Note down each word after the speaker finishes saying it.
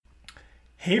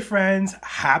Hey friends,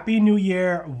 Happy New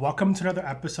Year. Welcome to another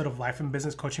episode of Life and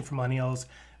Business Coaching for Millennials.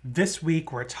 This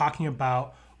week we're talking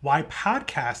about why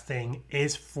podcasting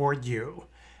is for you.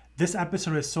 This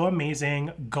episode is so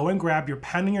amazing. Go and grab your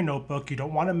pen and your notebook. You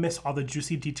don't want to miss all the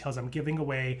juicy details I'm giving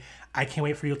away. I can't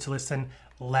wait for you to listen.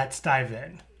 Let's dive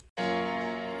in.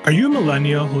 Are you a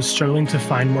millennial who's struggling to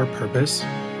find more purpose?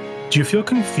 Do you feel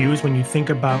confused when you think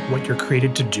about what you're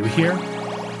created to do here?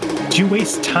 Do you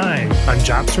waste time on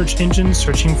job search engines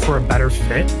searching for a better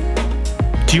fit?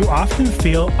 Do you often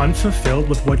feel unfulfilled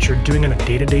with what you're doing on a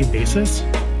day-to-day basis?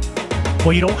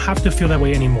 Well, you don't have to feel that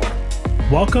way anymore.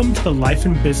 Welcome to the Life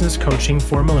and Business Coaching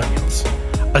for Millennials,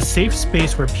 a safe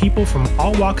space where people from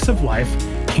all walks of life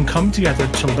can come together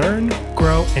to learn,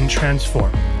 grow, and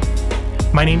transform.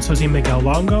 My name's Jose Miguel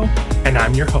Longo, and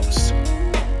I'm your host.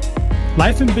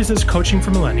 Life and Business Coaching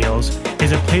for Millennials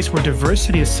is a place where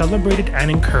diversity is celebrated and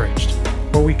encouraged,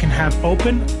 where we can have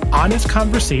open, honest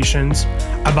conversations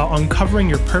about uncovering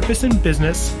your purpose in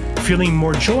business, feeling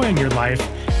more joy in your life,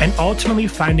 and ultimately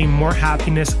finding more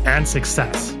happiness and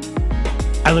success.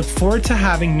 I look forward to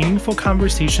having meaningful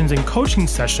conversations and coaching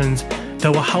sessions that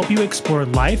will help you explore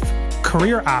life,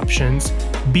 career options,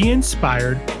 be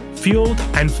inspired, fueled,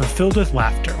 and fulfilled with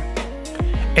laughter.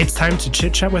 It's time to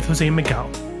chit-chat with Jose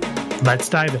Miguel. Let's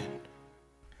dive in.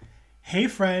 Hey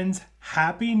friends,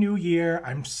 Happy New Year.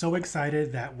 I'm so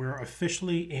excited that we're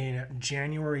officially in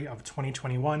January of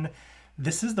 2021.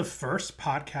 This is the first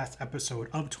podcast episode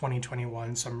of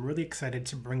 2021, so I'm really excited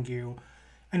to bring you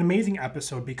an amazing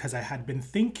episode because I had been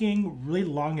thinking really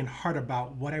long and hard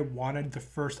about what I wanted the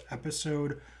first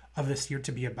episode of this year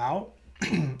to be about.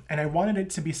 And I wanted it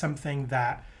to be something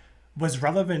that was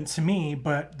relevant to me,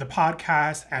 but the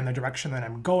podcast and the direction that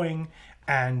I'm going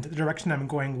and the direction I'm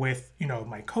going with,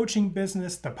 my coaching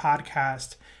business, the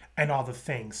podcast, and all the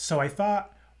things. So I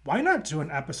thought, why not do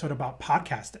an episode about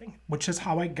podcasting, which is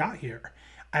how I got here.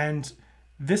 And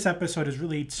this episode is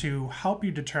really to help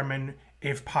you determine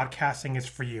if podcasting is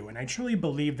for you. And I truly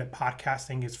believe that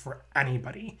podcasting is for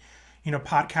anybody.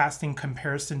 Podcasting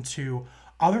comparison to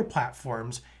other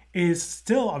platforms is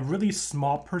still a really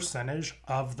small percentage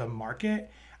of the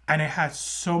market, and it has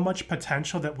so much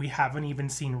potential that we haven't even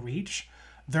seen reach.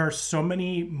 There are so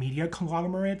many media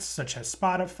conglomerates such as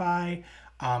Spotify,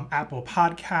 Apple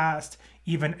Podcast,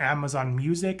 even Amazon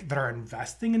Music that are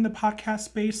investing in the podcast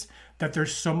space that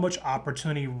there's so much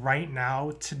opportunity right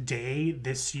now, today,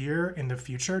 this year, in the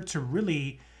future to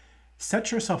really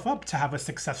set yourself up to have a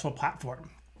successful platform.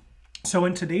 So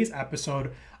in today's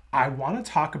episode, I want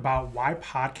to talk about why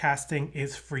podcasting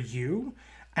is for you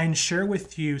and share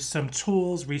with you some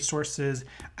tools, resources,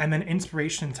 and then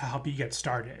inspiration to help you get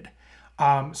started.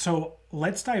 So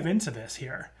let's dive into this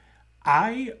here.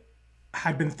 I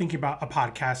had been thinking about a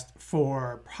podcast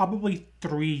for probably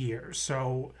 3 years.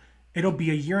 So it'll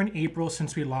be a year in April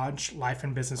since we launched Life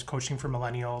and Business Coaching for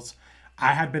Millennials.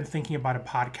 I had been thinking about a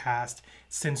podcast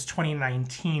since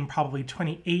 2019, probably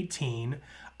 2018.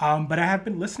 But I have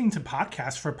been listening to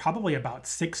podcasts for probably about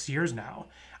 6 years now.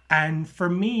 And for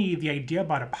me, the idea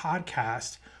about a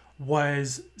podcast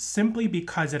was simply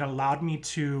because it allowed me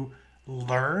to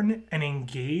learn and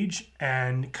engage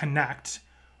and connect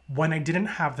when I didn't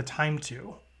have the time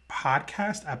to.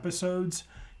 Podcast episodes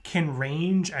can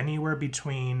range anywhere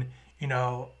between,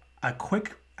 a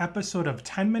quick episode of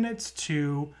 10 minutes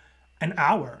to an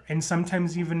hour, and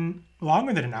sometimes even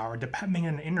longer than an hour, depending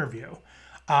on the interview.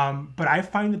 But I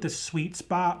find that the sweet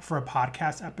spot for a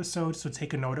podcast episode, so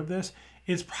take a note of this,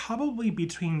 is probably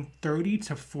between 30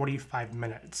 to 45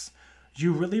 minutes.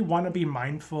 You really want to be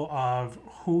mindful of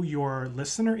who your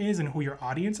listener is and who your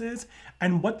audience is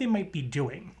and what they might be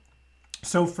doing.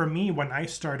 So for me, when I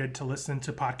started to listen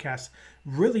to podcasts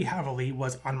really heavily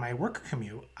was on my work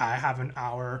commute. I have an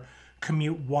hour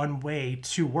commute one way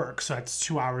to work, so that's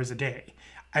 2 hours a day.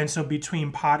 And so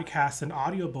between podcasts and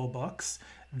audible books,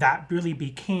 that really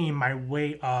became my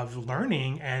way of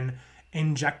learning and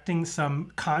injecting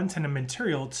some content and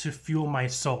material to fuel my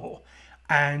soul.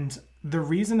 And the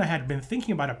reason I had been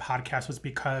thinking about a podcast was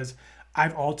because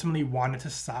I've ultimately wanted to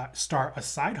start a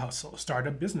side hustle, start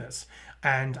a business.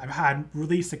 And I've had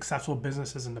really successful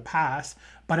businesses in the past,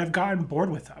 but I've gotten bored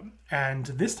with them. And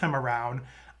this time around,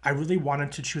 I really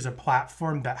wanted to choose a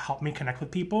platform that helped me connect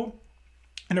with people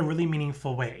in a really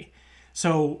meaningful way.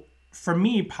 So for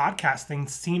me, podcasting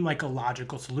seemed like a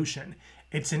logical solution.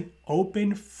 It's an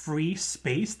open, free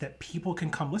space that people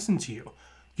can come listen to you.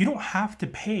 You don't have to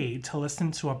pay to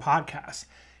listen to a podcast.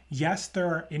 yes, there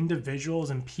are individuals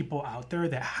and people out there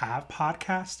that have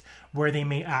podcasts where they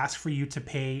may ask for you to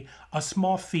pay a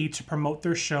small fee to promote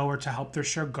their show or to help their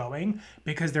show going,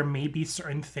 because there may be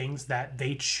certain things that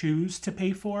they choose to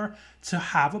pay for to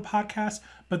have a podcast.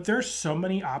 But there's so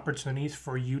many opportunities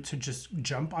for you to just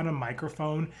jump on a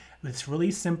microphone. It's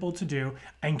really simple to do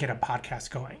and get a podcast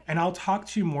going. And I'll talk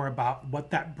to you more about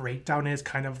what that breakdown is,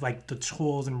 kind of like the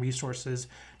tools and resources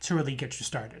to really get you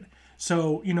started.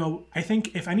 So, I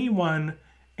think if anyone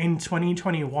in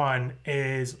 2021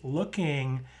 is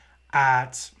looking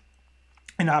at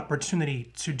an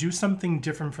opportunity to do something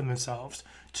different for themselves,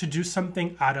 to do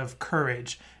something out of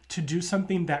courage, to do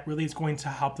something that really is going to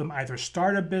help them either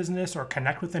start a business or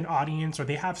connect with an audience, or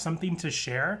they have something to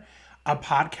share, a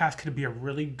podcast could be a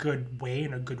really good way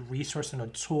and a good resource and a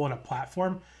tool and a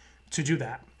platform to do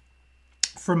that.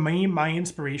 For me, my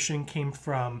inspiration came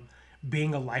from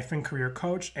being a life and career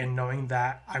coach and knowing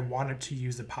that I wanted to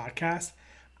use the podcast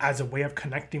as a way of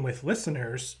connecting with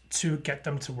listeners to get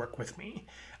them to work with me.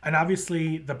 And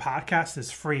obviously the podcast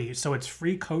is free, so it's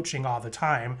free coaching all the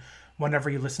time. Whenever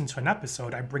you listen to an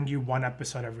episode, I bring you one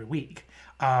episode every week.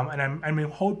 And I'm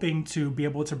hoping to be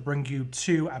able to bring you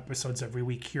 2 episodes every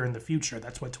week here in the future.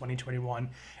 That's what 2021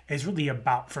 is really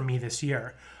about for me this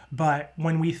year. But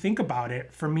when we think about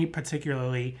it, for me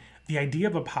particularly, the idea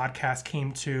of a podcast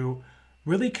came to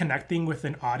really connecting with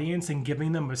an audience and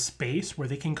giving them a space where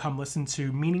they can come listen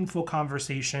to meaningful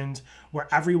conversations, where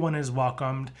everyone is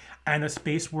welcomed, and a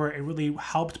space where it really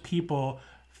helped people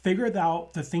figure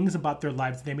out the things about their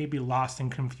lives they may be lost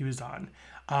and confused on.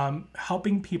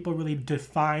 Helping people really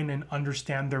define and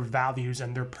understand their values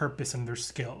and their purpose and their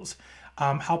skills.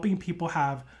 Helping people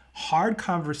have hard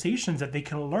conversations that they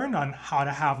can learn on how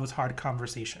to have those hard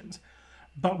conversations.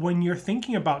 But when you're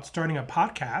thinking about starting a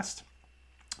podcast,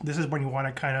 this is when you want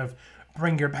to kind of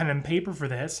bring your pen and paper for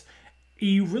this.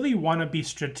 You really want to be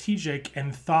strategic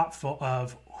and thoughtful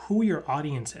of who your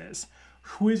audience is.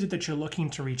 Who is it that you're looking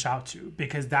to reach out to?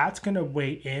 Because that's going to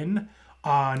weigh in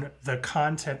on the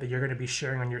content that you're going to be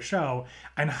sharing on your show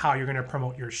and how you're going to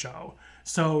promote your show.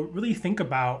 So really think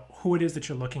about who it is that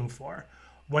you're looking for.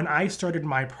 When I started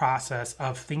my process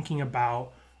of thinking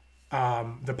about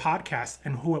the podcast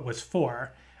and who it was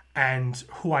for and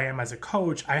who I am as a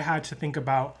coach, I had to think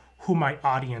about who my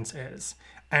audience is.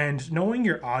 And knowing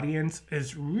your audience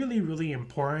is really, really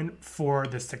important for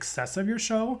the success of your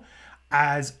show,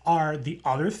 as are the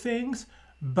other things.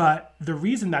 But the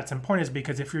reason that's important is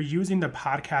because if you're using the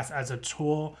podcast as a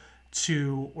tool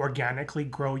to organically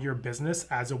grow your business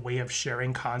as a way of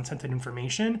sharing content and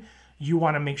information, you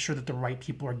want to make sure that the right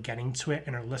people are getting to it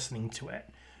and are listening to it.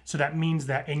 So that means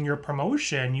that in your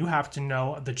promotion, you have to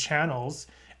know the channels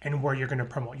and where you're going to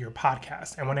promote your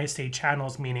podcast. And when I say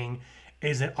channels, meaning,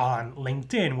 is it on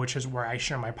LinkedIn, which is where I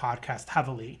share my podcast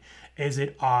heavily? Is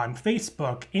it on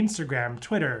Facebook, Instagram,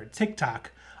 Twitter,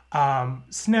 TikTok,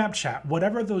 Snapchat,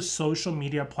 whatever those social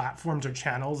media platforms or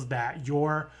channels that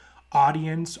your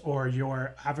audience or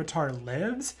your avatar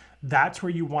lives, that's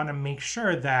where you want to make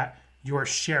sure that you're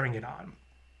sharing it on.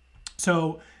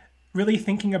 So really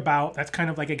thinking about, that's kind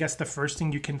of like, I guess the first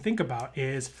thing you can think about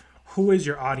is, who is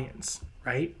your audience,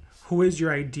 right? Who is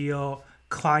your ideal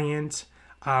client?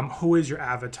 Who is your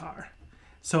avatar?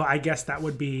 So I guess that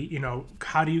would be,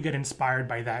 how do you get inspired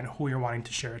by that and who you're wanting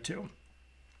to share it to?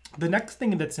 The next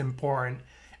thing that's important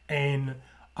in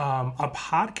a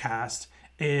podcast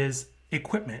is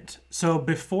equipment. So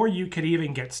before you could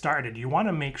even get started, you want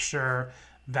to make sure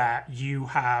that you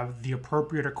have the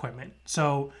appropriate equipment.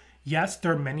 So yes,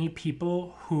 there are many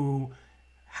people who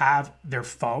have their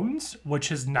phones,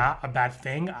 which is not a bad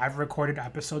thing. I've recorded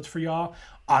episodes for y'all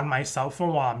on my cell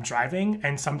phone while I'm driving,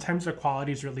 and sometimes the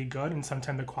quality is really good and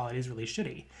sometimes the quality is really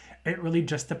shitty. It really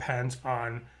just depends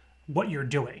on what you're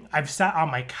doing. I've sat on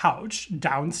my couch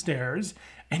downstairs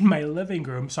in my living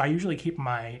room, so I usually keep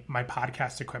my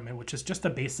podcast equipment, which is just a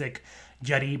basic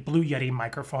Blue Yeti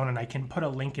microphone, and I can put a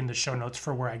link in the show notes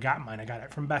for where I got mine. I got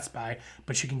it from Best Buy,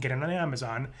 but you can get it on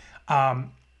Amazon.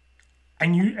 And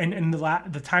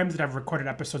the times that I've recorded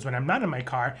episodes when I'm not in my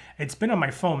car, it's been on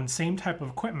my phone, same type of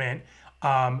equipment,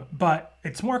 but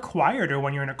it's more quieter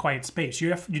when you're in a quiet space.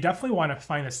 You definitely want to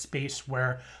find a space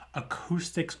where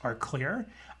acoustics are clear.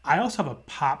 I also have a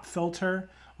pop filter.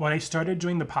 When I started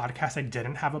doing the podcast, I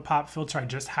didn't have a pop filter. I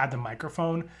just had the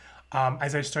microphone.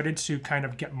 As I started to kind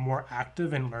of get more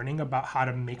active in learning about how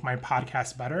to make my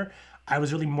podcast better, I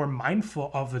was really more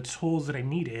mindful of the tools that I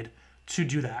needed to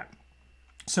do that.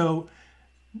 So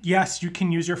yes, you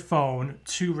can use your phone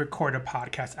to record a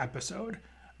podcast episode,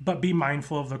 but be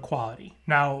mindful of the quality.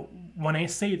 Now, when I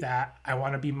say that, I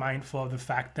want to be mindful of the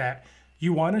fact that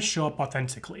you want to show up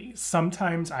authentically.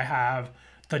 Sometimes I have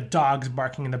the dogs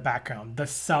barking in the background, the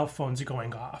cell phones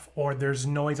going off, or there's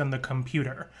noise on the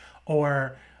computer,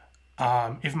 or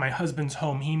if my husband's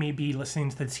home, he may be listening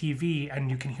to the TV and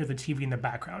you can hear the TV in the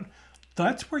background.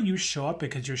 That's where you show up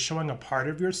because you're showing a part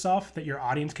of yourself that your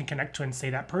audience can connect to and say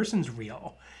that person's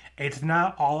real. It's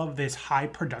not all of this high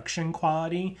production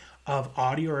quality of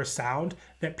audio or sound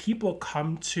that people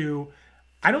come to,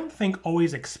 I don't think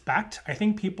always expect. I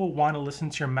think people want to listen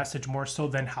to your message more so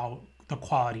than how the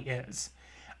quality is.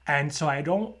 And so I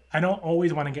don't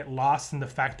always want to get lost in the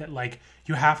fact that like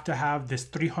you have to have this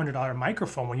 $300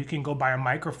 microphone when you can go buy a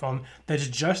microphone that's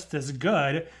just as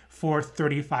good for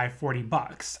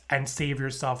 $35-$40 and save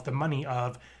yourself the money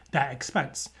of that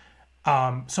expense.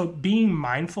 So being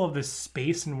mindful of the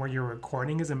space and where you're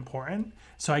recording is important.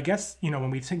 So I guess, when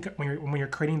we think when you're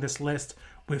creating this list,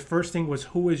 the first thing was,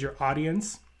 who is your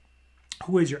audience?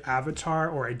 Who is your avatar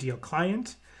or ideal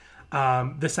client?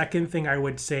 The second thing I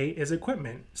would say is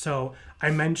equipment. So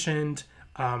I mentioned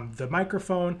the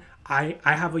microphone. I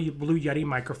have a Blue Yeti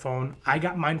microphone. I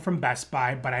got mine from Best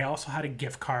Buy, but I also had a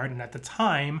gift card. And at the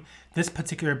time, this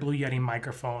particular Blue Yeti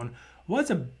microphone was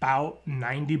about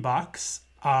 $90.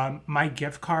 My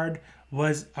gift card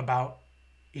was about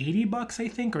 $80, I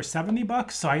think, or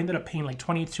 $70. So I ended up paying like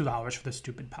 $22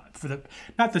 for the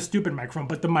not the stupid microphone,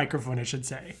 but the microphone, I should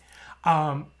say.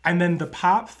 And then the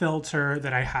pop filter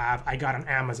that I have, I got on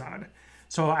Amazon.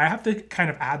 So I have to kind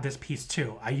of add this piece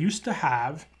too. I used to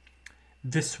have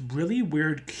this really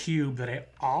weird cube that I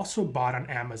also bought on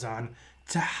Amazon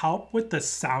to help with the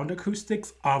sound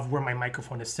acoustics of where my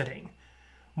microphone is sitting.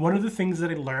 One of the things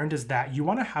that I learned is that you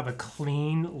want to have a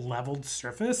clean, leveled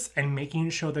surface and making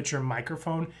sure that your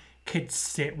microphone could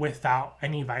sit without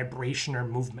any vibration or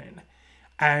movement.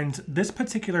 And this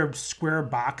particular square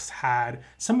box had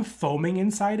some foaming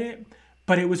inside it,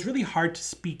 but it was really hard to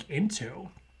speak into.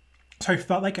 So I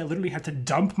felt like I literally had to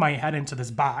dump my head into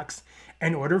this box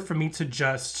in order for me to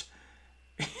just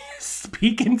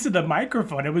speak into the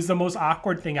microphone. It was the most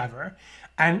awkward thing ever.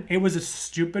 And it was a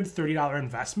stupid $30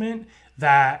 investment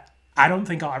that I don't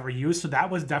think I'll ever use. So that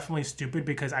was definitely stupid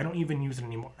because I don't even use it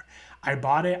anymore. I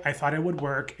bought it. I thought it would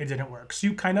work. It didn't work. So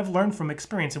you kind of learn from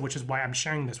experience, which is why I'm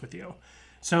sharing this with you.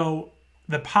 So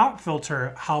the pop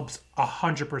filter helps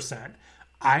 100%.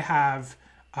 I have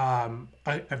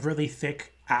a really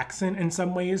thick accent in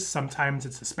some ways. Sometimes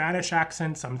it's a Spanish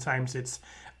accent. Sometimes it's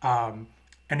a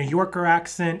New Yorker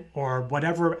accent or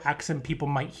whatever accent people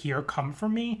might hear come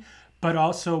from me. But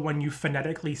also when you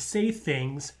phonetically say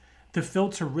things, the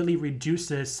filter really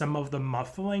reduces some of the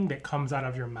muffling that comes out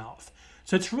of your mouth.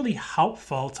 So it's really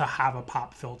helpful to have a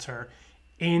pop filter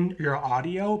in your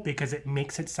audio because it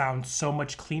makes it sound so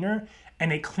much cleaner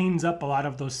and it cleans up a lot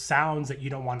of those sounds that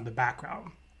you don't want in the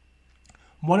background.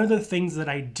 One of the things that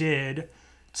I did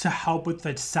to help with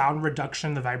the sound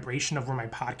reduction, the vibration of where my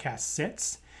podcast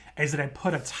sits, is that I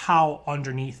put a towel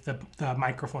underneath the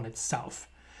microphone itself.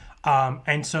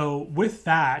 And so with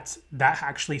that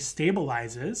actually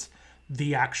stabilizes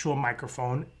the actual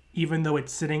microphone, even though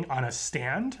it's sitting on a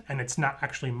stand and it's not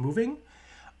actually moving.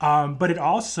 But it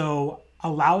also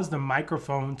allows the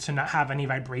microphone to not have any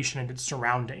vibration in its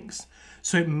surroundings.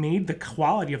 So it made the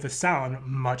quality of the sound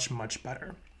much, much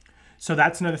better. So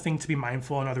that's another thing to be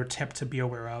mindful, another tip to be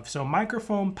aware of. So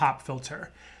microphone, pop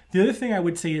filter. The other thing I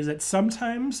would say is that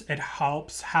sometimes it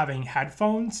helps having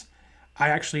headphones. I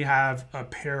actually have a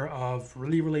pair of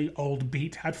really, really old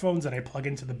Beat headphones that I plug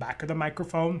into the back of the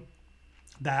microphone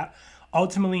that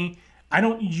ultimately, I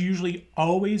don't usually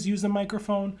always use the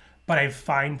microphone, but I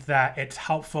find that it's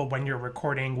helpful when you're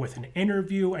recording with an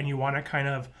interview and you want to kind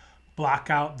of block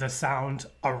out the sound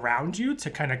around you to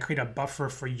kind of create a buffer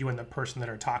for you and the person that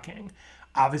are talking.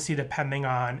 Obviously, depending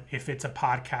on if it's a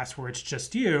podcast where it's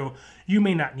just you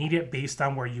may not need it based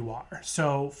on where you are.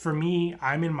 So for me,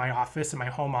 I'm in my office, in my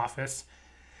home office,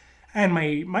 and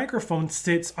my microphone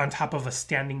sits on top of a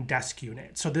standing desk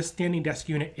unit. So this standing desk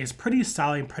unit is pretty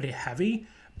solid and pretty heavy,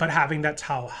 but having that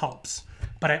towel helps.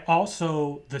 But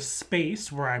the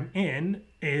space where I'm in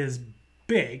is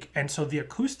big, and so the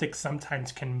acoustics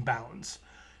sometimes can bounce.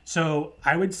 So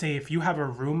I would say if you have a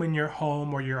room in your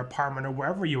home or your apartment or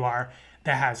wherever you are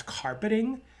that has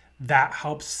carpeting, that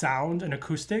helps sound and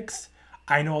acoustics.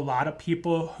 I know a lot of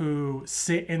people who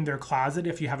sit in their closet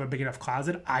if you have a big enough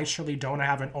closet. I surely don't. I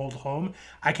have an old home.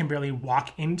 I can barely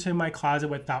walk into my closet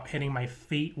without hitting my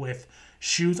feet with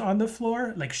shoes on the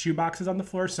floor, like shoe boxes on the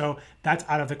floor. So that's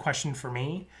out of the question for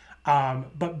me.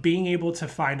 But being able to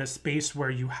find a space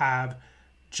where you have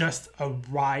just a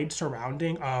wide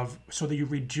surrounding so that you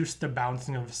reduce the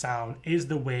bouncing of sound is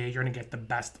the way you're going to get the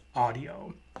best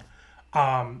audio.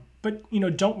 But,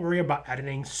 don't worry about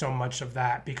editing so much of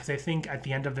that, because I think at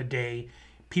the end of the day,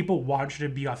 people want you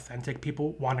to be authentic.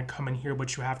 People want to come and hear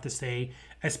what you have to say,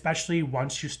 especially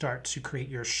once you start to create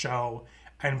your show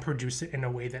and produce it in a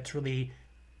way that's really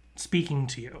speaking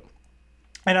to you.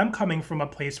 And I'm coming from a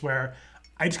place where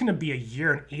it's going to be a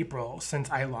year in April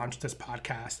since I launched this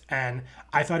podcast. And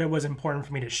I thought it was important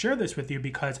for me to share this with you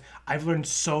because I've learned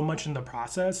so much in the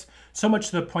process, so much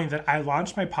to the point that I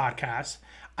launched my podcast.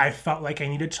 I felt like I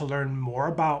needed to learn more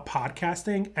about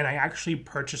podcasting, and I actually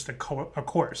purchased a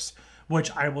course, which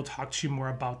I will talk to you more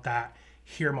about that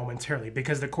here momentarily,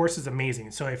 because the course is amazing.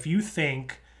 So if you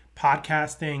think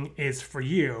podcasting is for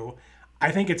you, I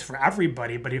think it's for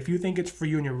everybody. But if you think it's for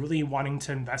you and you're really wanting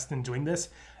to invest in doing this,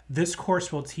 this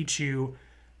course will teach you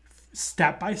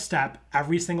step by step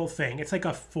every single thing. It's like a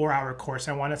 4-hour course,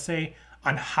 I want to say,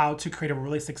 on how to create a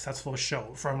really successful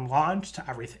show from launch to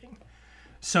everything.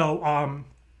 So,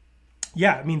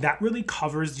 that really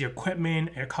covers the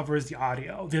equipment. It covers the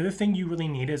audio. The other thing you really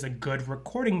need is a good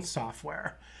recording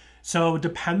software. So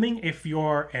depending if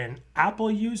you're an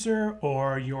Apple user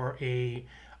or you're a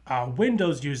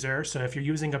Windows user, so if you're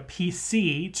using a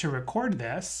PC to record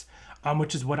this,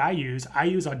 which is what I use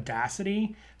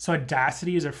Audacity. So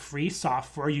Audacity is a free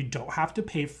software. You don't have to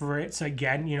pay for it. So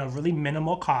again, really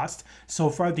minimal cost. So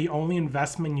far, the only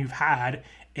investment you've had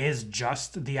is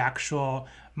just the actual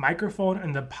microphone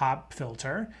and the pop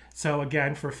filter. So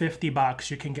again, for $50,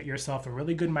 you can get yourself a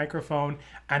really good microphone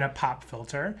and a pop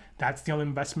filter. That's the only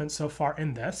investment so far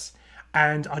in this.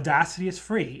 And Audacity is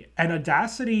free. And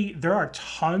Audacity, there are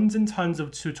tons and tons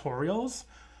of tutorials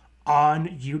on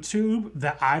YouTube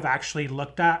that I've actually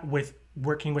looked at with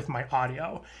working with my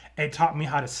audio. It taught me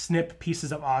how to snip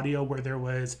pieces of audio where there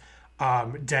was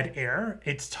dead air.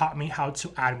 It's taught me how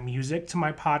to add music to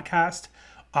my podcast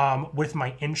with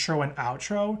my intro and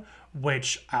outro,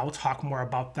 which I'll talk more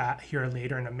about that here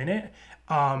later in a minute.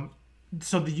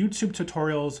 So the YouTube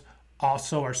tutorials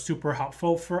also are super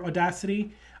helpful for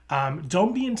Audacity.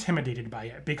 Don't be intimidated by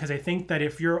it, because I think that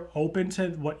if you're open to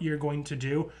what you're going to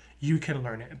do, you can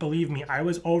learn it. Believe me, I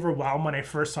was overwhelmed when I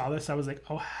first saw this. I was like,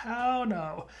 oh, hell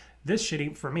no, this shit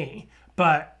ain't for me.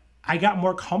 But I got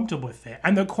more comfortable with it.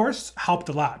 And the course helped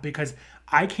a lot, because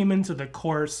I came into the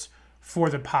course for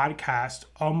the podcast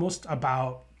almost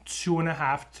about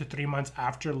 2.5 to 3 months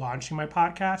after launching my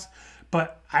podcast.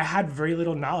 But I had very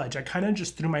little knowledge. I kind of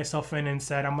just threw myself in and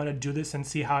said, I'm going to do this and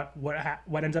see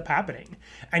what ends up happening.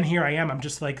 And here I am. I'm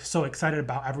just like so excited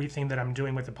about everything that I'm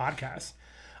doing with the podcast.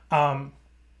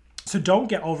 So don't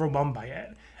get overwhelmed by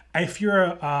it. If you're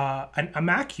a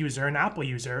Mac user, an Apple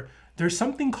user, there's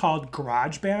something called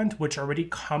GarageBand, which already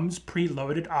comes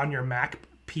preloaded on your Mac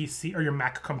PC, or your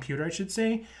Mac computer, I should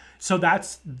say. So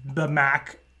that's the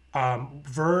Mac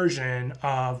version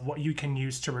of what you can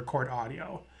use to record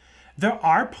audio. There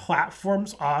are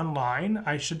platforms online,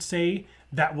 I should say,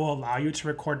 that will allow you to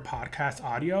record podcast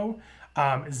audio.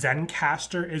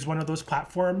 Zencastr is one of those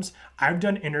platforms. I've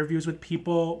done interviews with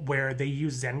people where they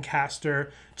use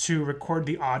Zencastr to record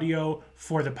the audio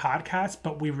for the podcast,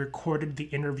 but we recorded the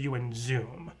interview in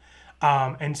Zoom.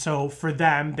 And so for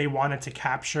them, they wanted to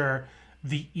capture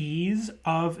the ease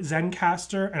of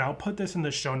Zencastr, and I'll put this in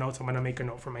the show notes. I'm going to make a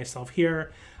note for myself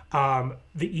here. The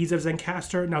ease of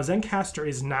Zencastr. Now, Zencastr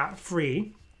is not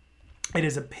free. It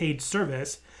is a paid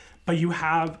service, but you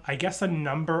have, I guess, a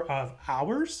number of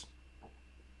hours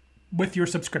with your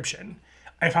subscription,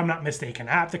 if I'm not mistaken.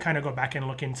 I have to kind of go back and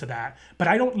look into that, but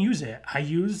I don't use it. I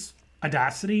use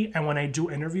Audacity, and when I do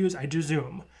interviews, I do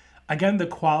Zoom. Again, the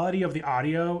quality of the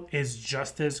audio is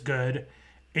just as good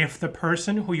if the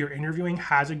person who you're interviewing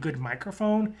has a good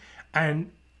microphone.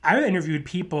 And I've interviewed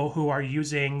people who are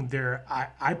using their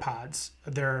iPods,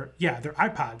 their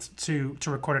iPods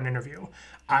to record an interview.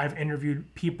 I've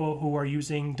interviewed people who are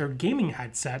using their gaming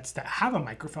headsets that have a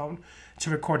microphone to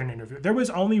record an interview. There was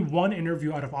only one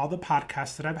interview out of all the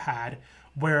podcasts that I've had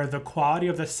where the quality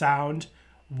of the sound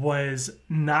was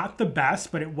not the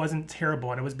best, but it wasn't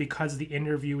terrible. And it was because the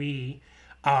interviewee,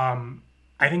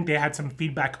 I think they had some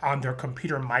feedback on their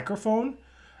computer microphone.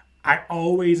 I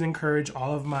always encourage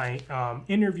all of my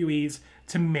interviewees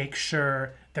to make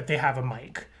sure that they have a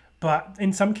mic. But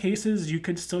in some cases, you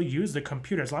could still use the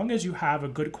computer. As long as you have a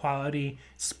good quality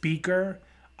speaker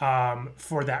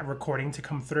for that recording to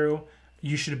come through,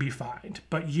 you should be fine.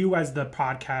 But you as the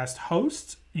podcast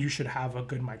host, you should have a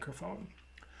good microphone.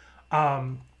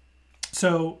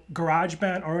 So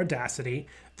GarageBand or Audacity,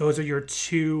 those are your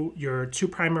two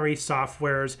primary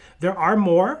softwares. There are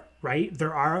more, right?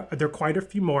 There are quite a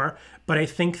few more, but I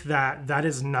think that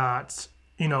is not,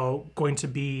 going to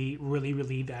be really,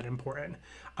 really that important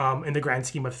in the grand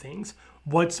scheme of things.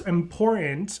 what's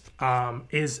important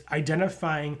is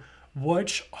identifying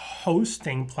which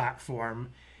hosting platform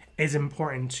is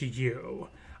important to you.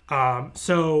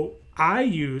 So I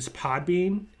use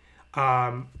Podbean.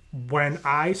 When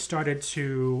I started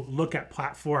to look at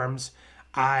platforms,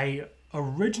 I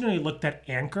originally looked at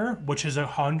Anchor, which is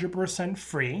 100%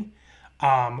 free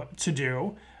to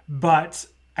do, but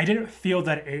I didn't feel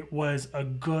that it was a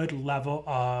good level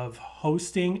of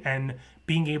hosting and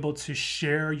being able to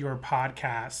share your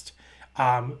podcast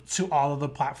to all of the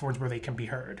platforms where they can be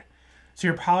heard. So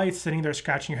you're probably sitting there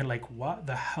scratching your head like, what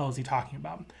the hell is he talking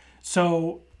about?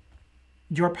 So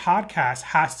your podcast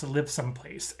has to live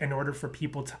someplace in order for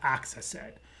people to access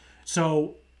it.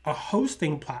 So a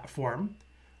hosting platform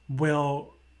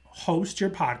will host your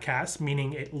podcast,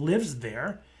 meaning it lives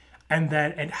there, and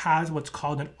then it has what's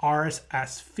called an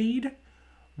RSS feed,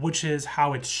 which is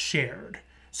how it's shared.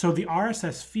 So the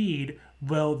RSS feed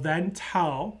will then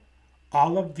tell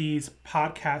all of these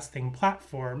podcasting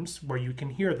platforms where you can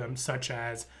hear them, such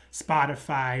as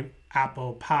Spotify,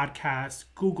 Apple Podcasts,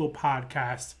 Google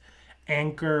Podcasts,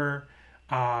 Anchor,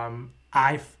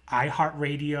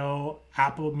 iHeartRadio,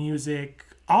 Apple Music,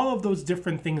 all of those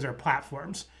different things are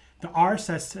platforms. The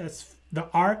RSS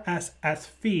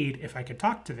feed, if I could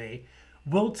talk today,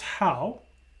 will tell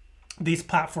these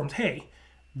platforms, hey,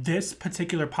 this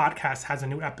particular podcast has a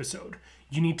new episode.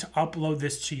 You need to upload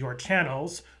this to your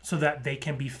channels so that they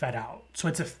can be fed out. So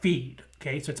it's a feed,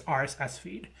 okay? So it's RSS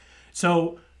feed.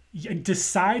 So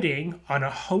deciding on a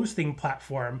hosting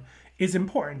platform is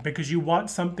important because you want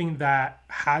something that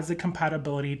has the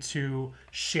compatibility to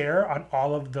share on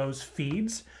all of those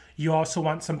feeds. You also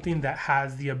want something that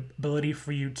has the ability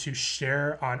for you to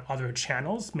share on other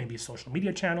channels, maybe social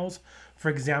media channels. For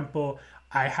example,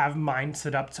 I have mine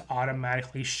set up to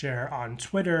automatically share on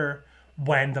Twitter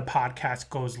when the podcast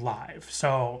goes live.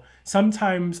 So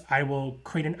sometimes I will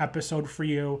create an episode for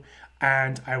you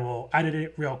and I will edit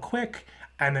it real quick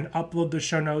and then upload the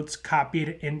show notes, copy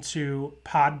it into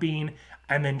Podbean,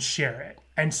 and then share it.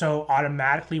 And so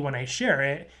automatically when I share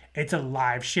it, it's a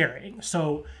live sharing.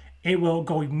 So it will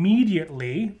go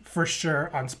immediately for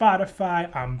sure on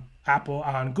Spotify, on Apple,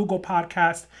 on Google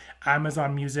Podcasts,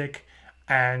 Amazon Music,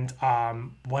 and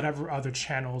whatever other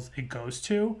channels it goes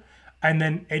to. And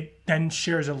then it then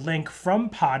shares a link from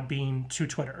Podbean to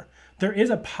Twitter. There is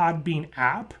a Podbean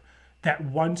app that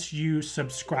once you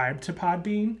subscribe to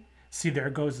Podbean, see, there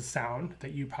goes the sound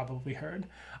that you probably heard,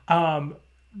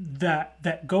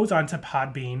 that goes onto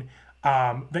Podbean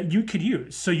that you could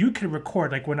use. So you could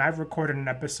record, like when I've recorded an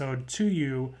episode to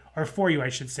you, or for you, I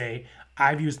should say,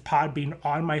 I've used Podbean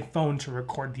on my phone to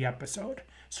record the episode.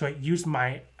 So it used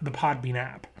the Podbean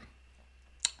app.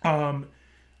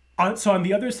 So on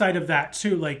the other side of that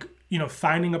too, like,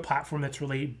 finding a platform that's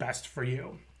really best for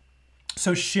you.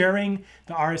 So sharing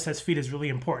the RSS feed is really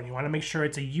important. You want to make sure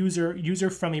it's a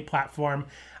user-friendly platform.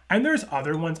 And there's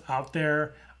other ones out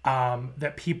there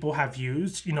that people have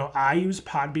used. I use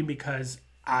Podbean because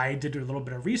I did a little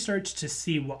bit of research to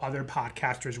see what other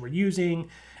podcasters were using.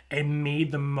 It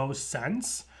made the most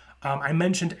sense. I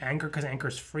mentioned Anchor because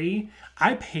Anchor's free.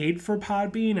 I paid for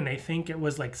Podbean and I think it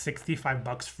was like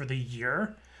 $65 for the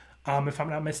year. If I'm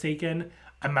not mistaken.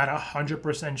 I'm not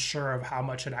 100% sure of how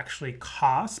much it actually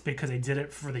costs because I did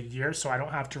it for the year, so I don't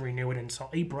have to renew it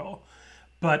until April.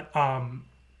 But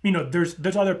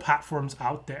there's other platforms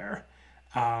out there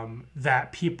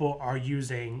that people are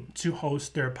using to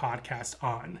host their podcast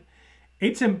on.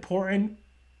 It's important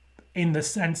in the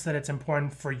sense that it's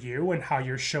important for you and how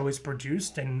your show is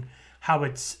produced and how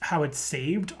it's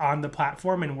saved on the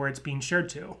platform and where it's being shared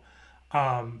to.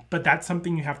 But that's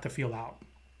something you have to feel out.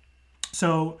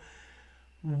 So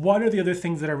what are the other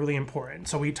things that are really important?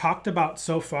 So we talked about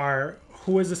so far,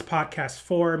 who is this podcast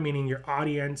for, meaning your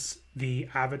audience, the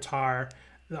avatar,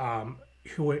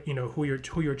 who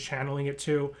you're channeling it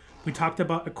to. We talked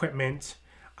about equipment.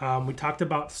 We talked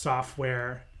about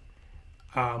software.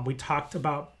 We talked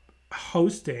about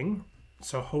hosting.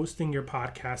 So hosting your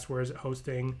podcast, where is it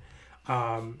hosting?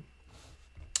 Podbean,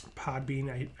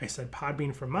 I said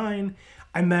Podbean for mine.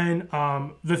 And then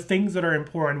the things that are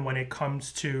important when it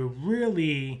comes to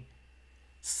really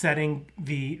setting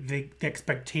the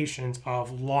expectations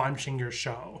of launching your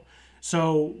show.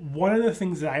 So one of the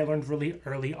things that I learned really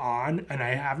early on, and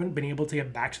I haven't been able to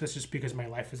get back to this just because my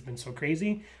life has been so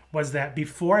crazy, was that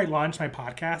before I launched my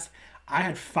podcast, I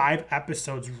had 5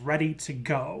 episodes ready to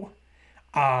go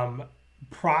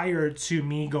prior to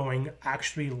me going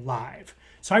actually live.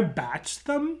 So I batched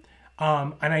them.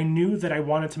 And I knew that I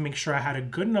wanted to make sure I had a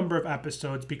good number of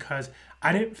episodes because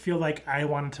I didn't feel like I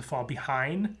wanted to fall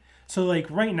behind. So like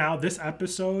right now, this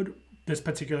episode this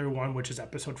particular one, which is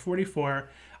episode 44,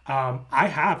 I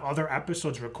have other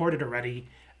episodes recorded already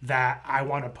that I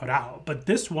want to put out. But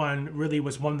this one really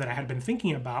was one that I had been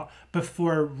thinking about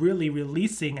before really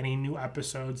releasing any new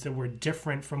episodes that were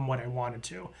different from what I wanted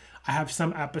to. I have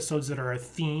some episodes that are a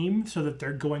theme so that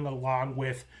they're going along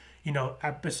with,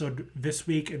 episode this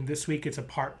week, and this week it's a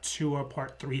part 2 or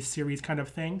part 3 series kind of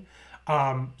thing.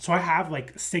 So I have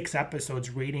like 6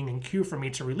 episodes waiting in queue for me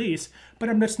to release, but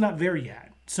I'm just not there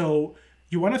yet. So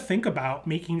you want to think about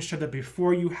making sure that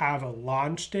before you have a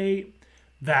launch date,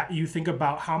 that you think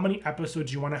about how many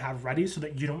episodes you want to have ready so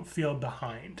that you don't feel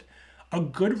behind. A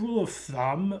good rule of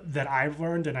thumb that I've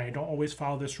learned, and I don't always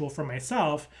follow this rule for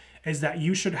myself, is that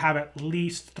you should have at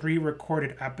least 3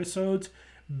 recorded episodes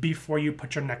before you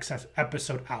put your next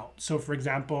episode out. So for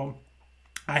example,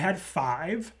 I had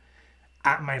 5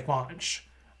 at my launch.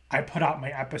 I put out my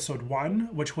episode 1,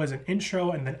 which was an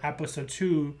intro, and then episode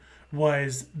 2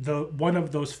 was the one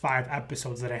of those 5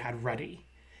 episodes that I had ready.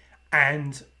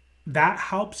 And that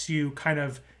helps you kind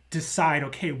of decide,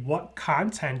 okay, what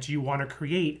content you want to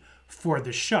create for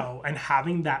the show, and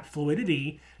having that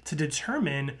fluidity to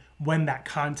determine when that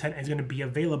content is going to be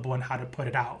available and how to put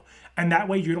it out. And that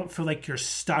way you don't feel like you're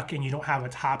stuck and you don't have a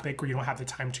topic or you don't have the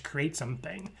time to create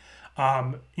something.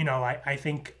 I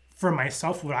think for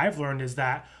myself, what I've learned is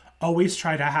that always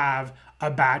try to have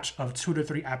a batch of 2 to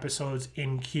 3 episodes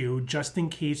in queue just in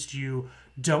case you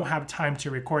don't have time to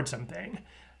record something.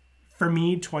 For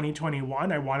me,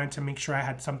 2021, I wanted to make sure I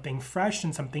had something fresh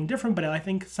and something different, but I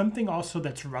think something also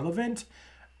that's relevant.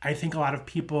 I think a lot of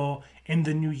people in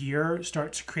the new year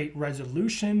start to create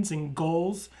resolutions and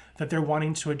goals that they're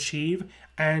wanting to achieve.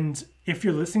 And if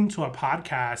you're listening to a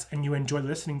podcast and you enjoy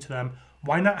listening to them,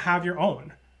 why not have your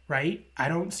own, right? I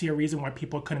don't see a reason why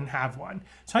people couldn't have one.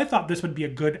 So I thought this would be a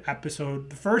good episode,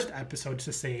 the first episode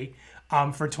to say,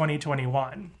 for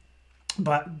 2021.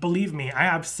 But believe me, I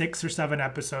have 6 or 7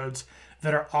 episodes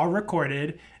that are all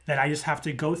recorded that I just have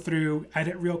to go through,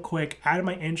 edit real quick, add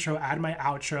my intro, add my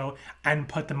outro, and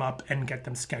put them up and get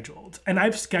them scheduled. And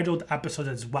I've scheduled episodes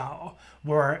as well,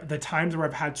 where the times where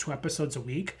I've had 2 episodes a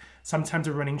week, sometimes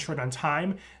I'm running short on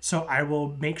time, so I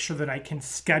will make sure that I can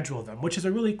schedule them, which is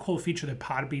a really cool feature that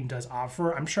Podbean does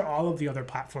offer. I'm sure all of the other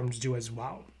platforms do as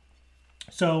well.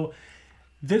 So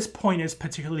this point is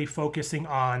particularly focusing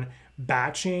on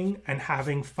batching and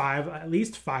having at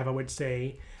least five, I would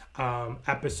say,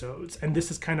 episodes. And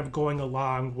this is kind of going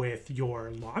along with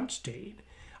your launch date.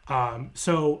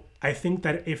 So I think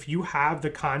that if you have the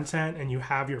content and you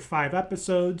have your 5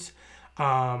 episodes,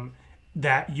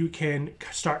 that you can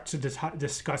start to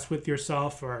discuss with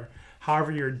yourself, or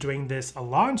however you're doing this, a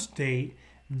launch date,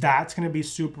 that's going to be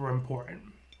super important.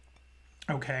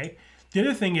 Okay. The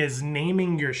other thing is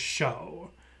naming your show.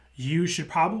 You should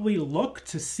probably look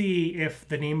to see if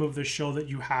the name of the show that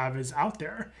you have is out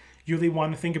there. You really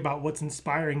want to think about what's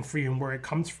inspiring for you and where it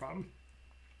comes from.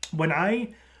 When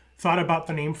I thought about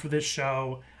the name for this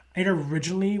show, it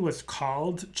originally was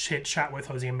called Chit Chat with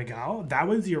Jose Miguel. That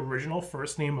was the original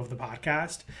first name of the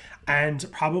podcast. And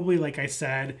probably, like I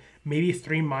said, maybe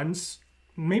 3 months,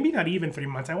 maybe not even 3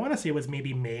 months. I want to say it was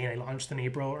maybe May, and I launched in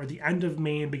April, or the end of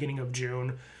May and beginning of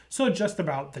June. So just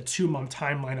about the 2-month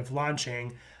timeline of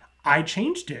launching, I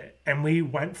changed it, and we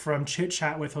went from Chit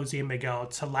Chat with Jose Miguel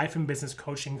to Life and Business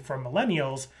Coaching for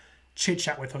Millennials, Chit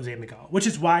Chat with Jose Miguel, which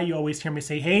is why you always hear me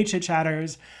say, hey, Chit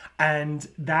Chatters. And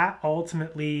that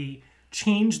ultimately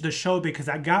changed the show because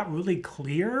I got really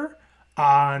clear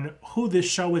on who this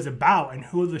show is about and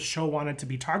who the show wanted to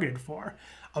be targeted for.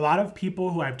 A lot of people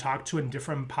who I've talked to in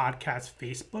different podcast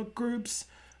Facebook groups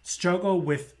struggle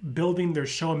with building their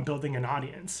show and building an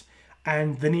audience.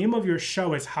 And the name of your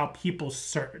show is how people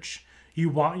search. You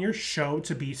want your show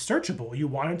to be searchable. You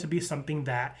want it to be something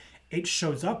that it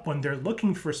shows up when they're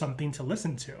looking for something to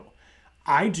listen to.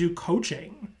 I do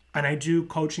coaching, and I do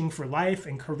coaching for life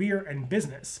and career and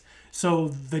business. So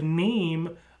the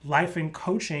name Life and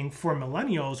Coaching for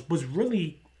Millennials was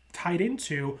really tied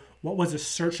into what was a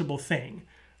searchable thing.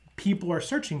 People are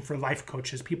searching for life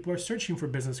coaches. People are searching for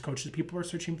business coaches. People are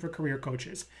searching for career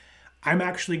coaches. I'm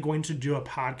actually going to do a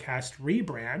podcast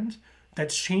rebrand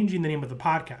that's changing the name of the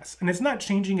podcast. And it's not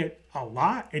changing it a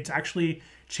lot. It's actually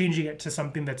changing it to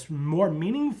something that's more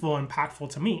meaningful and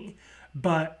impactful to me.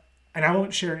 And I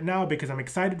won't share it now because I'm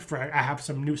excited for it. I have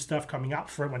some new stuff coming out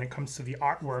for it when it comes to the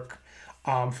artwork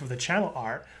for the channel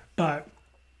art. But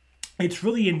it's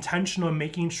really intentional in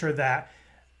making sure that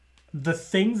the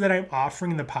things that I'm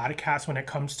offering in the podcast when it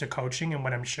comes to coaching and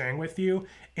what I'm sharing with you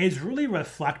is really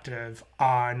reflective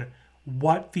on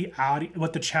what the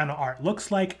channel art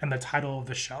looks like and the title of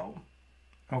the show.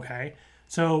 Okay.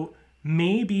 So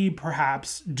maybe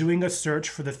perhaps doing a search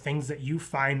for the things that you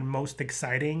find most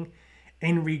exciting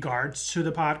in regards to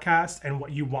the podcast and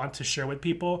what you want to share with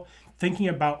people, thinking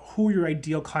about who your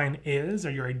ideal client is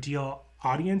or your ideal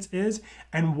audience is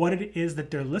and what it is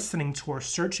that they're listening to or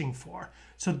searching for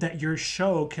so that your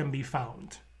show can be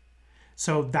found.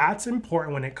 So that's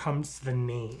important when it comes to the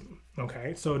name.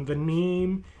 Okay, so the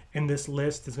name in this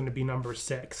list is going to be number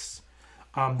 6,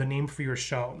 the name for your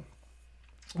show.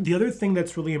 The other thing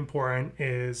that's really important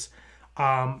is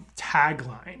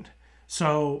tagline.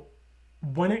 So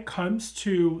when it comes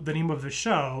to the name of the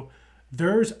show,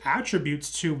 there's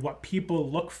attributes to what people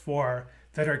look for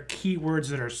that are keywords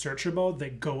that are searchable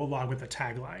that go along with the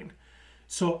tagline.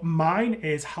 So mine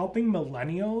is helping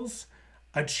millennials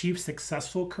achieve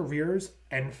successful careers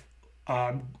and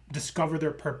discover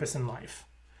their purpose in life.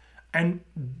 And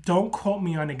don't quote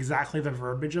me on exactly the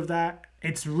verbiage of that.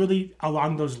 It's really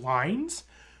along those lines,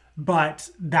 but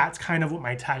that's kind of what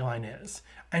my tagline is.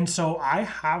 And so I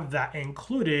have that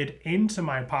included into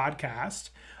my podcast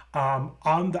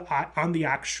on the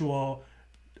actual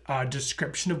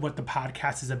description of what the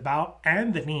podcast is about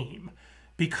and the name,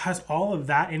 because all of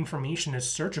that information is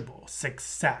searchable.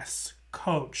 Success,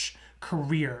 coach,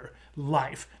 career,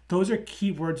 life. Those are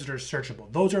keywords that are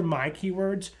searchable. Those are my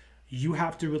keywords. You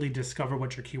have to really discover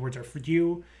what your keywords are for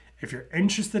you. If you're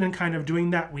interested in kind of doing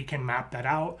that, we can map that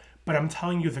out. But I'm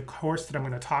telling you, the course that I'm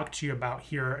going to talk to you about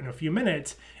here in a few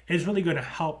minutes is really going to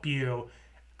help you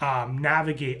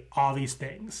navigate all these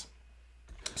things.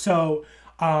 So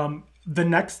the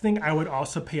next thing I would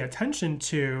also pay attention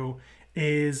to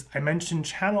is, I mentioned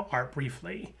channel art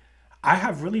briefly. I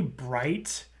have really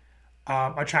bright,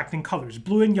 attracting colors.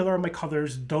 Blue and yellow are my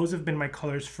colors. Those have been my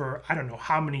colors for I don't know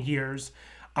how many years.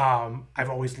 I've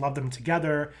always loved them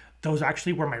together. Those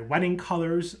actually were my wedding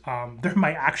colors. They're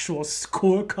my actual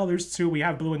school colors too. We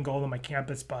have blue and gold on my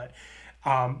campus, but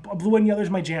blue and yellow is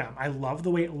my jam. I love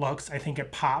the way it looks. I think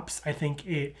it pops. I think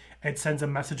it sends a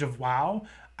message of wow.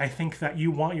 I think that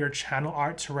you want your channel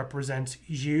art to represent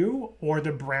you or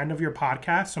the brand of your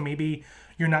podcast. So maybe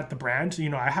you're not the brand. You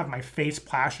know, I have my face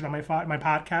plastered on my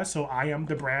podcast. So I am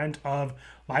the brand of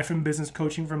Life and Business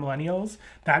Coaching for Millennials.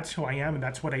 That's who I am and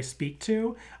that's what I speak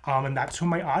to. And that's who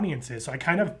my audience is. So I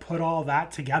kind of put all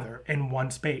that together in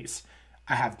one space.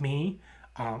 I have me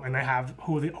and I have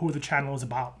who the channel is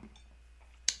about.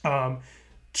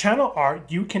 Channel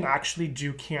art, you can actually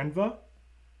do Canva.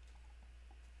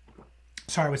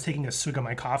 Sorry, I was taking a swig of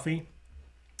my coffee.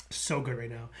 So good right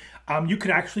now. You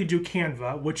could actually do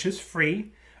Canva, which is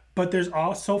free, but there's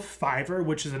also Fiverr,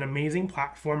 which is an amazing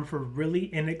platform for really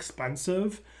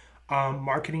inexpensive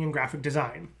marketing and graphic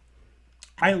design.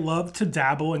 I love to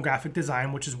dabble in graphic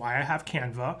design, which is why I have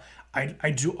Canva.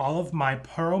 I do all of my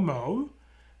promo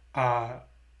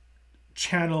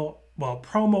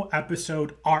promo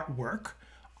episode artwork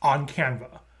on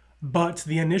Canva. But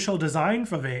the initial design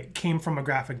of it came from a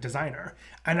graphic designer.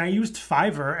 And I used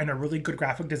Fiverr and a really good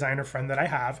graphic designer friend that I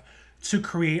have to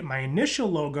create my initial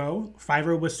logo.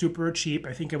 Fiverr was super cheap.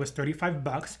 I think it was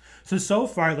 $35. So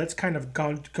far, let's kind of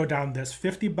go down this.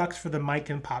 $50 for the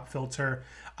mic and pop filter,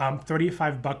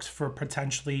 $35 for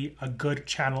potentially a good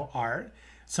channel art.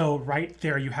 So right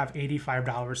there, you have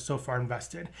 $85 so far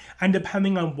invested. And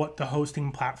depending on what the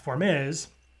hosting platform is,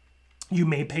 you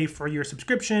may pay for your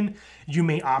subscription. You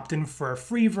may opt in for a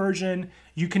free version.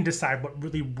 You can decide what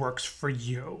really works for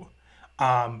you.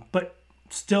 But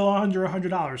still under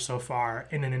 $100 so far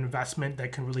in an investment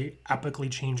that can really epically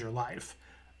change your life.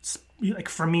 Like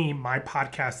for me, my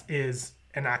podcast is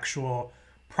an actual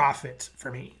profit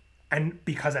for me. And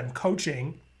because I'm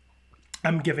coaching,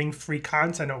 I'm giving free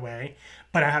content away,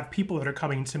 but I have people that are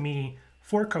coming to me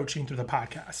for coaching through the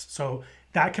podcast. So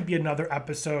that could be another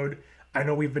episode. I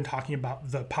know we've been talking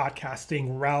about the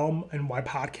podcasting realm and why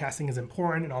podcasting is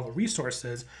important and all the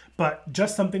resources, but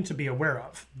just something to be aware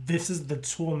of. This is the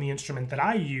tool and the instrument that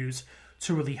I use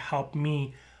to really help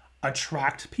me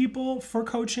attract people for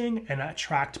coaching and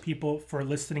attract people for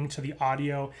listening to the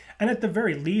audio. And at the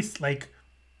very least, like,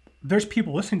 there's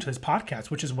people listening to this podcast,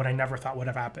 which is what I never thought would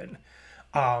have happened.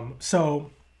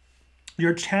 So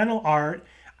your channel art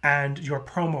and your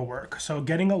promo work. So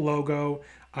getting a logo,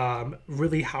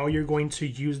 really how you're going to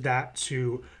use that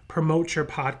to promote your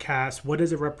podcast. What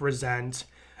does it represent?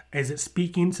 Is it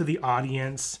speaking to the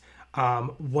audience?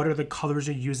 What are the colors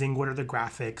you're using? What are the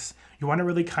graphics? You want to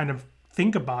really kind of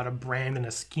think about a brand and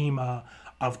a schema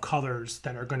of colors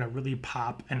that are going to really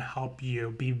pop and help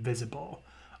you be visible.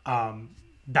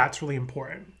 That's really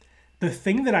important. The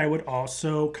thing that I would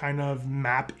also kind of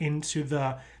map into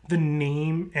the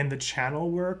name and the channel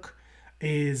work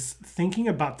is thinking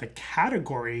about the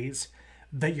categories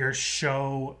that your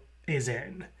show is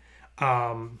in.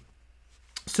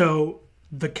 So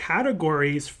the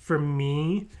categories for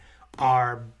me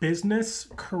are business,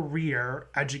 career,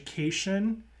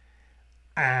 education,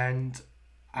 and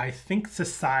I think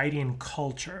society and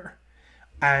culture.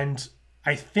 And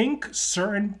I think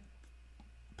certain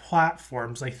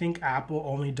platforms, I think Apple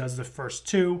only does the first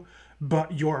two,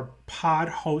 but your pod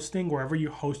hosting, wherever you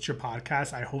host your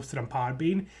podcast, I host it on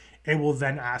Podbean, it will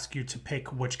then ask you to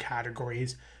pick which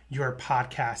categories your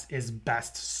podcast is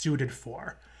best suited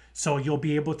for. So you'll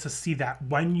be able to see that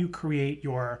when you create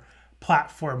your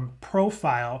platform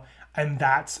profile, and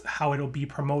that's how it'll be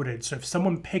promoted. So if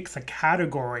someone picks a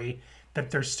category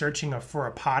that they're searching for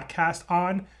a podcast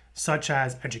on, such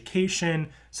as education,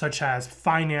 such as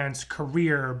finance,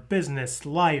 career, business,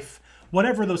 life,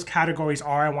 whatever those categories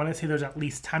are, I want to say there's at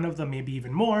least 10 of them, maybe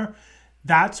even more.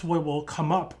 That's what will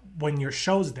come up when your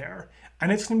show's there.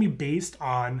 And it's going to be based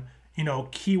on,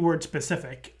 keyword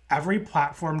specific. Every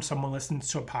platform someone listens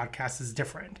to a podcast is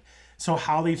different. So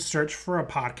how they search for a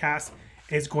podcast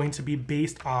is going to be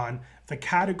based on the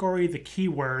category, the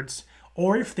keywords,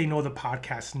 or if they know the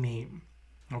podcast name.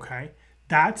 Okay?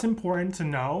 That's important to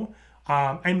know.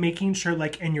 And making sure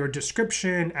like in your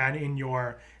description and in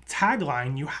your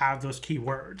tagline, you have those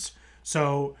keywords.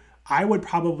 So I would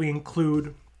probably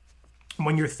include,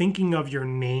 when you're thinking of your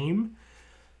name,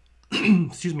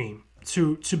 excuse me,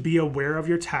 to be aware of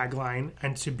your tagline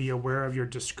and to be aware of your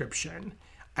description.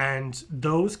 And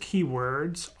those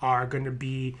keywords are going to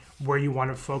be where you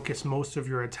want to focus most of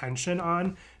your attention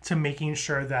on, to making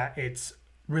sure that it's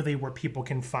really where people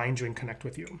can find you and connect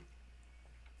with you.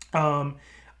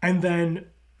 And then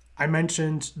I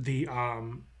mentioned the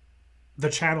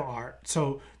channel art.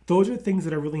 So those are things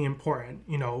that are really important,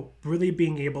 really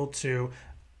being able to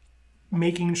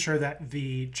making sure that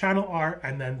the channel art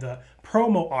and then the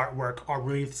promo artwork are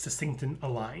really succinct and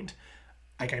aligned.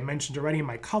 Like I mentioned already,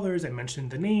 my colors, I mentioned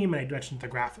the name, and I mentioned the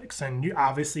graphics. And you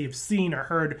obviously have seen or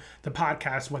heard the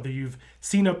podcast, whether you've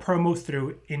seen a promo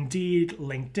through Indeed,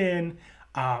 LinkedIn,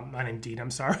 not Indeed,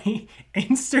 I'm sorry,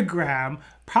 Instagram.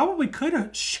 Probably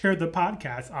could share the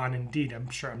podcast on Indeed. I'm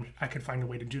sure I could find a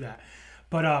way to do that.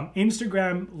 But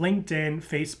Instagram, LinkedIn,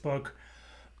 Facebook,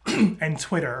 and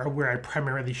Twitter are where I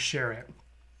primarily share it.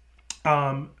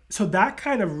 So that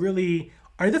kind of really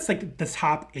that's like the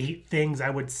top 8 things I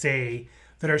would say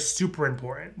that are super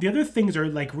important. The other things are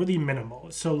like really minimal.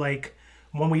 So like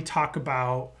when we talk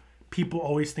about, people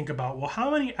always think about, well, how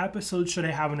many episodes should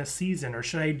I have in a season? Or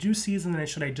should I do season and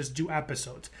should I just do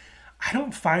episodes? I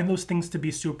don't find those things to be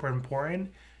super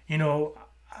important.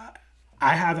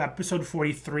 I have episode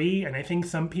 43, and I think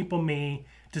some people may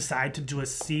decide to do a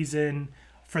season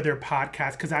for their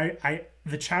podcast, because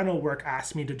the channel work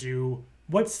asked me to do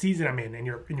what season I'm in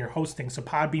your hosting. So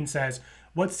Podbean says,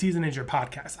 what season is your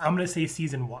podcast? I'm going to say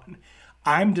season 1.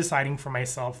 I'm deciding for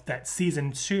myself that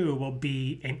season 2 will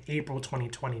be in April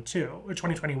 2022 or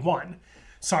 2021.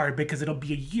 Sorry, because it'll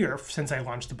be a year since I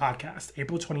launched the podcast.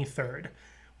 April 23rd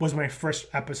was my first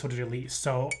episode release.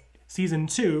 So season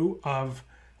 2 of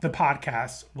the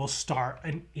podcast will start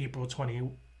in April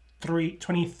 23rd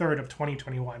of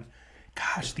 2021.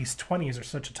 Gosh, these 20s are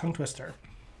such a tongue twister.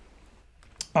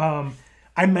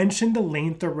 I mentioned the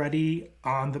length already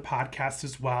on the podcast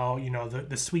as well.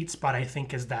 The sweet spot, I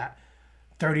think, is that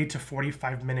 30 to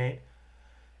 45 minute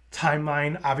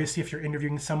timeline. Obviously, if you're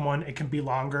interviewing someone, it can be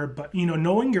longer, but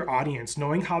knowing your audience,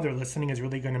 knowing how they're listening is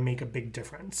really going to make a big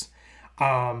difference.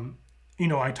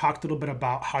 I talked a little bit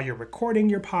about how you're recording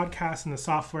your podcast in the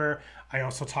software. I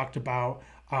also talked about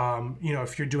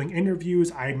if you're doing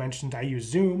interviews, I mentioned I use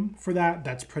Zoom for that.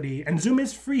 And Zoom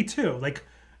is free too. Like,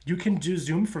 you can do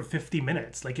Zoom for 50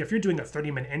 minutes. Like, if you're doing a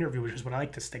 30-minute interview, which is what I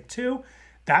like to stick to,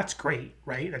 that's great,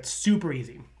 right? That's super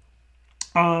easy.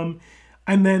 And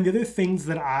then the other things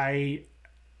that I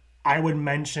would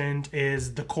mention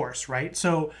is the course, right?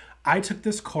 So I took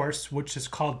this course, which is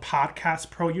called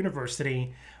Podcast Pro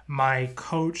University. My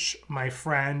coach, my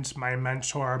friend, my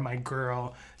mentor, my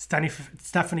girl,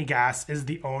 Stephanie Gass, is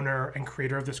the owner and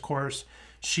creator of this course.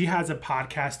 She has a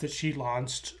podcast that she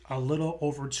launched a little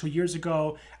over 2 years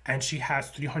ago, and she has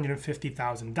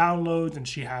 350,000 downloads, and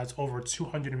she has over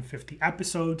 250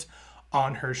 episodes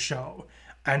on her show.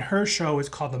 And her show is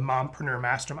called the Mompreneur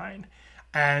Mastermind.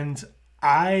 And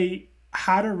I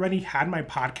had already had my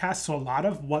podcast, so a lot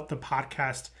of what the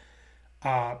Podcast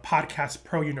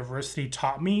Pro University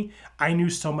taught me, I knew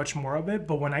so much more of it.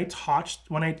 But when I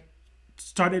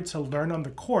started to learn on the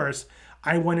course,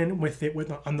 I went in with it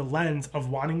on the lens of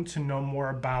wanting to know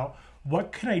more about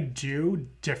what can I do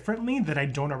differently that I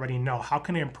don't already know? How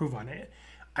can I improve on it?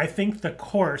 I think the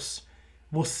course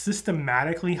will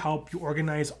systematically help you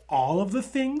organize all of the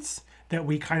things that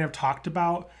we kind of talked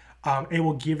about. It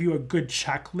will give you a good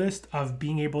checklist of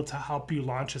being able to help you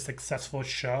launch a successful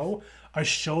show, a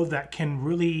show that can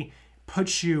really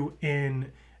put you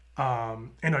in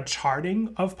a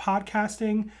charting of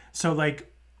podcasting. So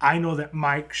like, I know that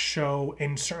my show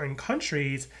in certain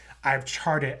countries, I've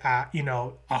charted at,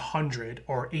 100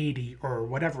 or 80 or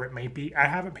whatever it may be. I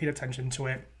haven't paid attention to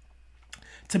it.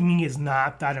 To me, it's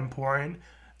not that important.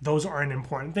 Those aren't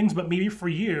important things, but maybe for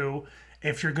you,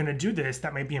 if you're going to do this,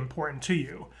 that might be important to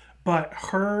you. But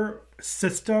her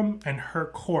system and her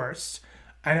course,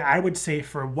 and I would say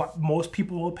for what most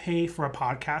people will pay for a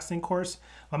podcasting course,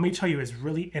 let me tell you, is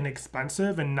really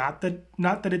inexpensive. And not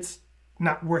that it's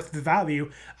not worth the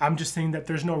value. I'm just saying that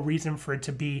there's no reason for it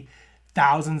to be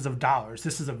thousands of dollars.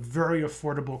 This is a very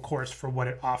affordable course for what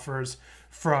it offers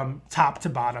from top to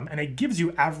bottom, and it gives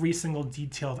you every single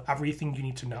detail of everything you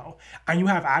need to know. And you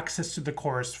have access to the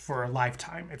course for a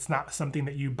lifetime. It's not something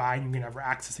that you buy and you can never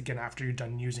access again after you're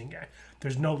done using it.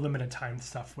 There's no limited time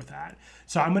stuff with that.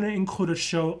 So I'm going to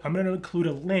include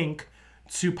a link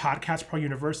to Podcast Pro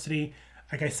University.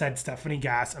 Like I said, Stephanie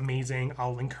Gass, amazing.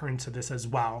 I'll link her into this as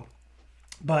well.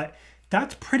 But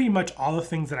that's pretty much all the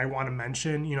things that I want to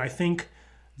mention. I think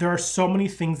there are so many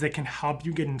things that can help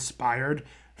you get inspired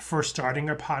for starting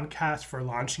a podcast, for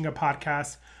launching a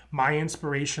podcast. My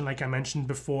inspiration, like I mentioned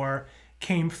before,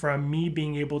 came from me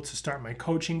being able to start my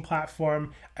coaching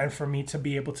platform and for me to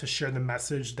be able to share the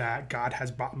message that God has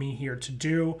brought me here to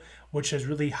do, which has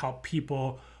really helped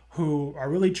people who are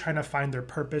really trying to find their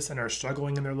purpose and are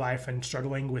struggling in their life and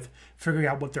struggling with figuring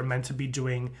out what they're meant to be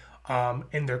doing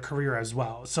in their career as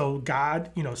well. So God,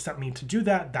 sent me to do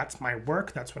that. That's my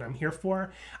work. That's what I'm here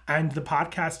for. And the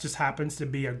podcast just happens to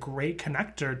be a great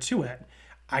connector to it.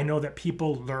 I know that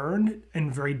people learn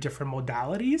in very different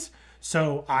modalities.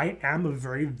 So I am a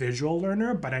very visual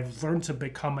learner, but I've learned to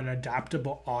become an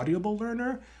adaptable audible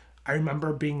learner. I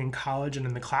remember being in college and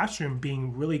in the classroom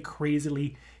being really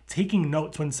crazily taking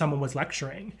notes when someone was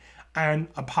lecturing. And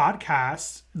a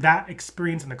podcast, that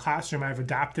experience in the classroom, I've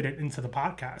adapted it into the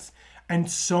podcast. And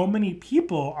so many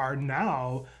people are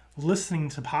now listening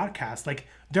to podcasts. Like,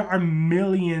 there are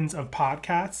millions of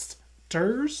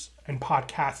podcasters and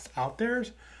podcasts out there,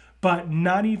 but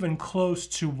not even close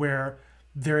to where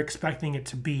they're expecting it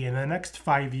to be. In the next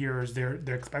 5 years, they're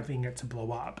expecting it to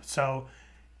blow up. So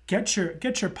get your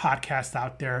podcast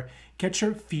out there, get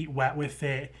your feet wet with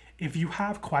it. If you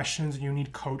have questions and you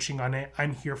need coaching on it,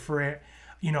 I'm here for it.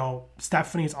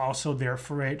 Stephanie's also there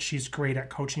for it. She's great at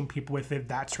coaching people with it.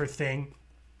 That's her thing.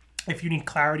 If you need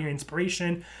clarity or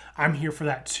inspiration, I'm here for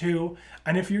that too.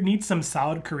 And if you need some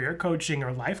solid career coaching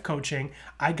or life coaching,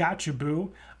 I got you,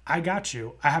 boo. I got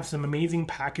you. I have some amazing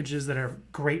packages that are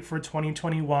great for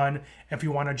 2021. If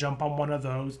you want to jump on one of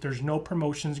those, there's no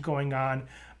promotions going on.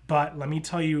 But let me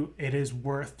tell you, it is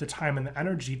worth the time and the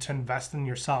energy to invest in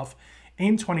yourself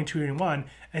in 2021,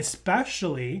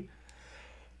 especially,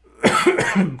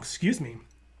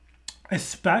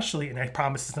 especially, and I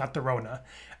promise it's not the Rona,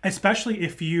 especially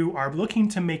if you are looking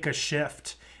to make a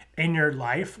shift in your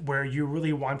life where you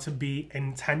really want to be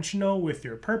intentional with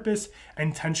your purpose,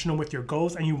 intentional with your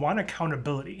goals, and you want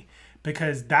accountability.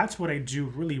 Because that's what I do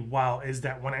really well, is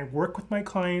that when I work with my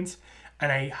clients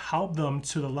and I help them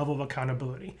to the level of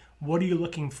accountability, what are you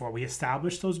looking for? We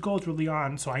establish those goals really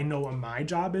on, so I know what my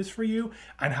job is for you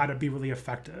and how to be really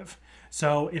effective.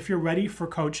 So if you're ready for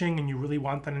coaching and you really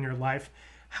want that in your life,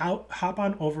 hop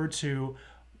on over to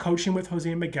Coaching with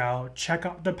Jose Miguel. Check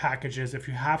out the packages. If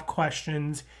you have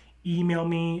questions, email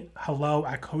me,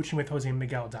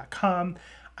 hello@coachingwithjosemiguel.com.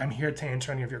 I'm here to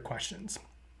answer any of your questions.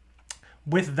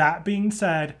 With that being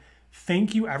said,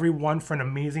 thank you everyone for an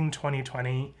amazing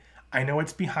 2020. I know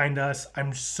it's behind us.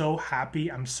 I'm so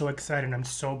happy. I'm so excited. I'm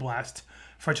so blessed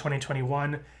for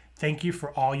 2021. Thank you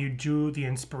for all you do, the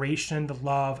inspiration, the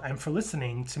love, and for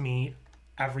listening to me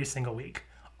every single week.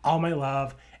 All my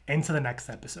love. Into the next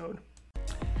episode.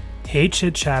 Hey,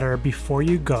 Chit Chatter, before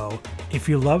you go, if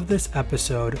you love this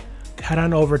episode, head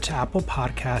on over to Apple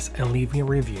Podcasts and leave me a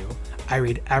review. I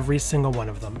read every single one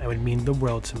of them. It would mean the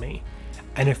world to me.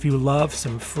 And if you love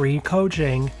some free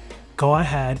coaching, go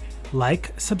ahead,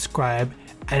 subscribe,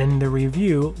 and in the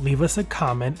review, leave us a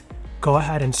comment. Go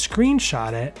ahead and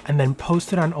screenshot it and then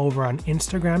post it over on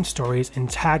Instagram stories and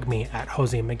tag me at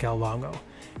Jose Miguel Longo.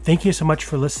 Thank you so much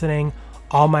for listening.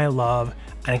 All my love,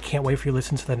 and I can't wait for you to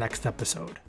listen to the next episode.